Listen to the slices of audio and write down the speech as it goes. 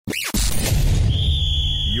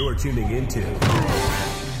You're tuning into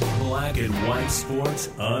Black and White Sports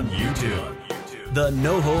on YouTube. The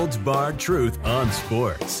no-holds-barred truth on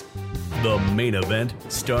sports. The main event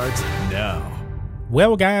starts now.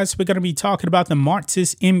 Well, guys, we're going to be talking about the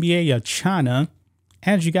Marxist NBA of China.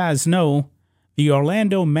 As you guys know, the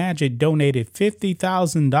Orlando Magic donated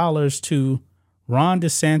 $50,000 to Ron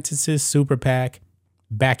DeSantis' super PAC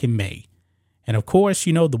back in May. And of course,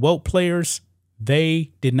 you know, the woke players,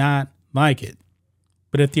 they did not like it.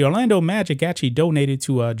 But if the Orlando Magic actually donated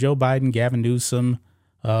to Joe Biden, Gavin Newsom,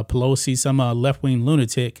 Pelosi, some left-wing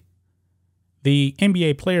lunatic, the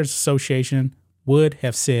NBA Players Association would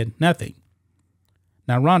have said nothing.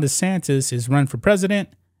 Now, Ron DeSantis is run for president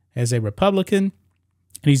as a Republican,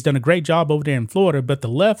 and he's done a great job over there in Florida, but the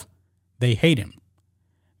left, they hate him.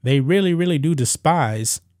 They really, really do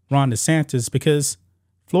despise Ron DeSantis because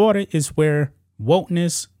Florida is where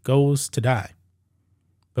wokeness goes to die.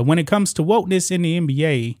 But when it comes to wokeness in the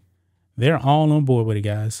NBA, they're all on board with it,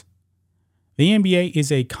 guys. The NBA is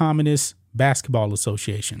a communist basketball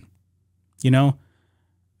association. You know,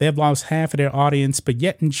 they've lost half of their audience, but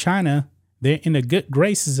yet in China, they're in the good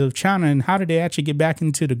graces of China. And how did they actually get back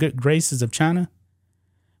into the good graces of China?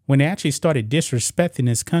 When they actually started disrespecting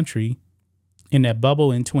this country in that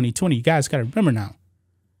bubble in 2020. You guys got to remember now.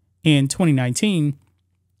 In 2019,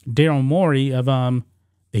 Daryl Morey of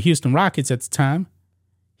the Houston Rockets at the time,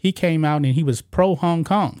 he came out and he was pro-Hong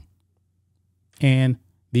Kong. And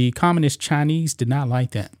the communist Chinese did not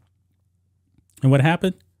like that. And what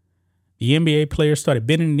happened? The NBA players started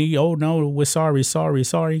bending the knee. Oh, no, we're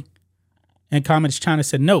sorry. And communist China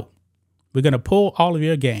said, no, we're going to pull all of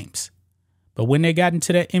your games. But when they got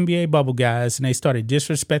into that NBA bubble, guys, and they started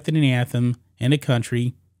disrespecting the anthem in the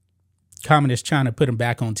country, communist China put them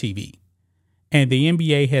back on TV. And the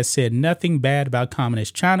NBA has said nothing bad about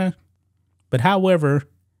communist China. But however,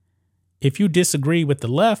 if you disagree with the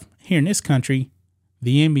left here in this country,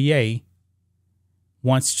 the NBA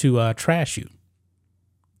wants to trash you.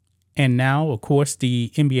 And now, of course,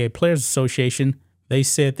 the NBA Players Association, they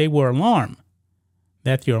said they were alarmed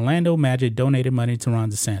that the Orlando Magic donated money to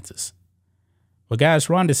Ron DeSantis. Well, guys,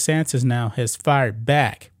 Ron DeSantis now has fired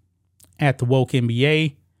back at the woke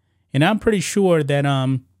NBA. And I'm pretty sure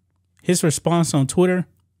that his response on Twitter,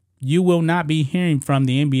 you will not be hearing from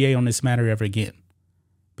the NBA on this matter ever again.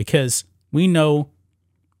 Because we know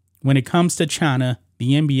when it comes to China,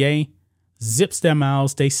 the NBA zips their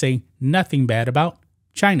mouths. They say nothing bad about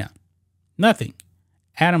China. Nothing.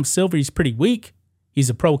 Adam Silver is pretty weak. He's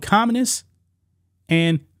a pro-communist.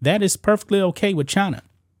 And that is perfectly okay with China.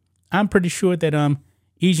 I'm pretty sure that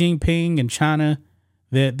Xi Jinping and China,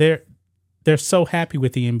 they're so happy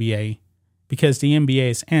with the NBA because the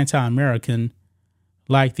NBA is anti-American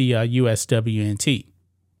like the USWNT.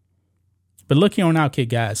 But look here on out, kid,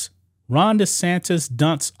 guys. Ron DeSantis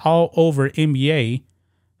dunks all over NBA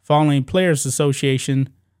following Player Association's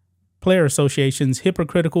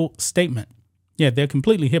hypocritical statement. Yeah, they're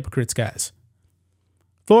completely hypocrites, guys.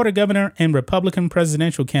 Florida governor and Republican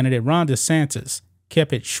presidential candidate Ron DeSantis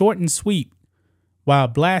kept it short and sweet while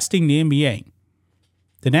blasting the NBA.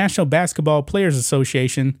 The National Basketball Players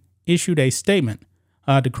Association issued a statement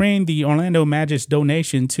decreeing the Orlando Magic's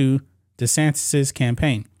donation to DeSantis'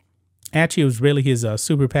 campaign. Actually, it was really his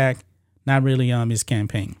super PAC, not really his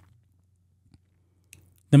campaign.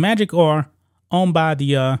 The Magic are owned by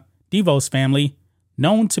the DeVos family,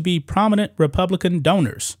 known to be prominent Republican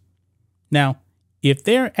donors. Now, if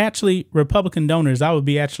they're actually Republican donors, I would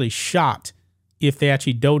be actually shocked if they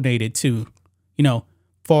actually donated to, you know,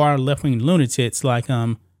 far left-wing lunatics like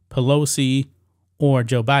Pelosi or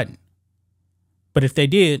Joe Biden. But if they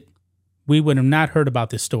did, we would have not heard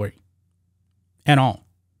about this story at all.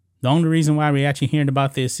 The only reason why we're actually hearing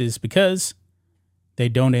about this is because they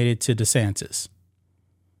donated to DeSantis.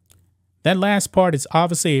 That last part is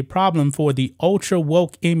obviously a problem for the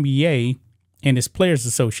ultra-woke NBA and its Players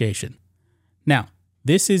Association. Now,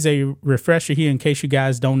 this is a refresher here in case you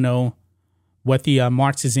guys don't know what the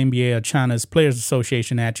Marxist NBA of China's Players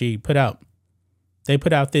Association actually put out. They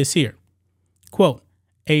put out this here. Quote,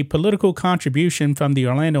 a political contribution from the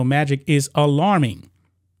Orlando Magic is alarming,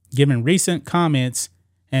 given recent comments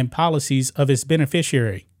and policies of its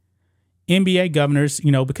beneficiary. NBA governors,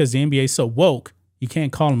 you know, because the NBA is so woke, you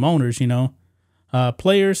can't call them owners, you know.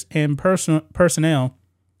 Players and personnel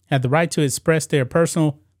have the right to express their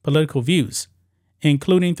personal political views,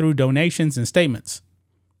 including through donations and statements.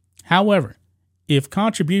 However, if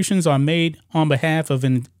contributions are made on behalf of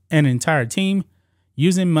an entire team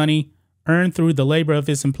using money earned through the labor of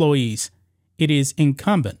its employees, it is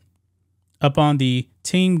incumbent upon the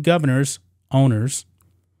team governors, owners,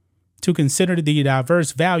 to consider the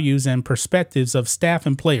diverse values and perspectives of staff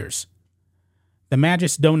and players. The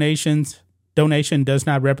Magic's donation does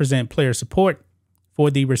not represent player support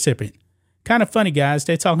for the recipient. Kind of funny, guys.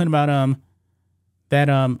 They're talking about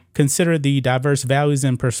consider the diverse values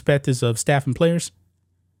and perspectives of staff and players.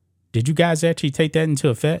 Did you guys actually take that into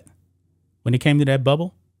effect when it came to that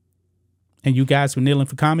bubble? And you guys were kneeling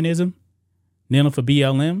for communism, kneeling for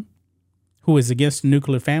BLM, who is against the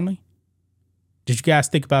nuclear family? Did you guys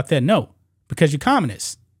think about that? No, because you're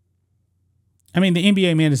communists. I mean, the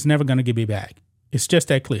NBA, man, is never going to get me back. It's just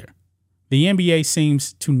that clear. The NBA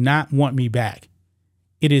seems to not want me back.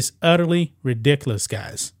 It is utterly ridiculous,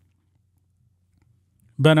 guys.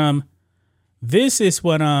 But this is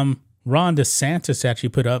what Ron DeSantis actually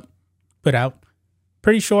put out.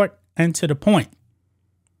 Pretty short and to the point.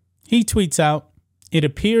 He tweets out, "It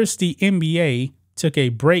appears the NBA took a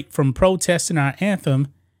break from protesting our anthem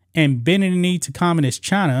and bending the knee to communist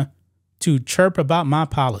China to chirp about my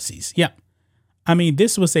policies." Yeah. I mean,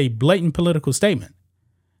 this was a blatant political statement.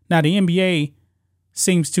 Now, the NBA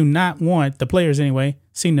seems to not want, the players anyway,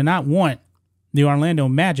 seem to not want the Orlando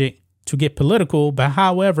Magic to get political. But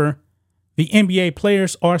however, the NBA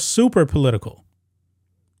players are super political.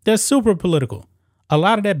 They're super political. A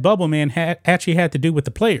lot of that bubble, man, actually had to do with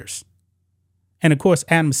the players. And of course,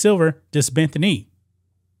 Adam Silver just bent the knee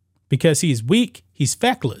because he's weak. He's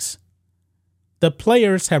feckless. The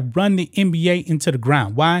players have run the NBA into the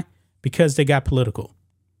ground. Why? Because they got political.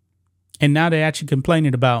 And now they're actually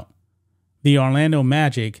complaining about the Orlando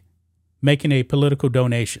Magic making a political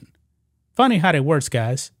donation. Funny how that works,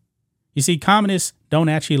 guys. You see, communists don't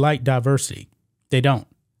actually like diversity. They don't.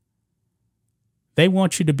 They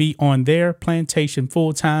want you to be on their plantation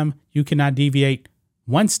full time. You cannot deviate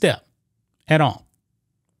one step at all.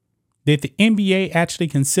 Did the NBA actually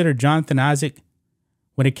consider Jonathan Isaac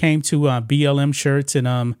when it came to BLM shirts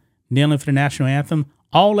and kneeling for the national anthem?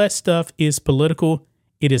 All that stuff is political.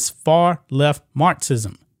 It is far left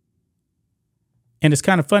Marxism. And it's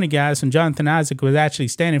kind of funny, guys, when Jonathan Isaac was actually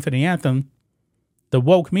standing for the anthem, the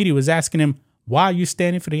woke media was asking him, "Why are you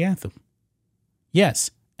standing for the anthem?"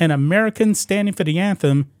 Yes, an American standing for the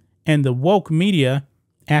anthem, and the woke media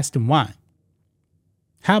asked him why.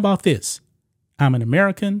 How about this? I'm an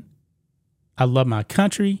American. I love my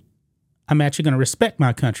country. I'm actually going to respect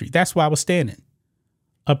my country. That's why I was standing.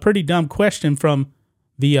 A pretty dumb question from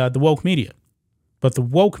the woke media. But the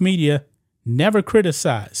woke media never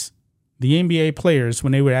criticized the NBA players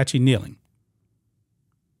when they were actually kneeling.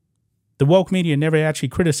 The woke media never actually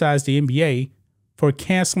criticized the NBA for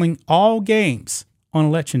canceling all games on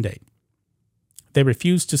election day. They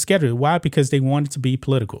refused to schedule it. Why? Because they wanted to be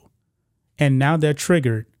political. And now they're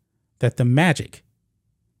triggered that the Magic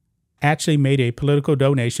actually made a political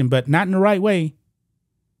donation, but not in the right way.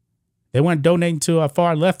 They weren't donating to a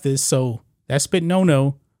far leftist, so that's a bit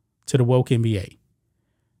no-no to the woke NBA.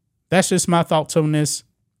 That's just my thoughts on this.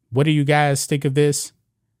 What do you guys think of this?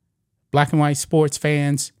 Black and white sports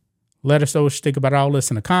fans, let us know what you think about all this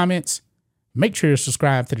in the comments. Make sure you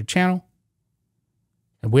subscribe to the channel,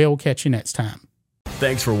 and we'll catch you next time.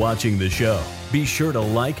 Thanks for watching the show. Be sure to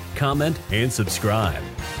like, comment, and subscribe.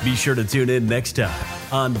 Be sure to tune in next time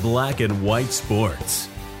on Black and White Sports.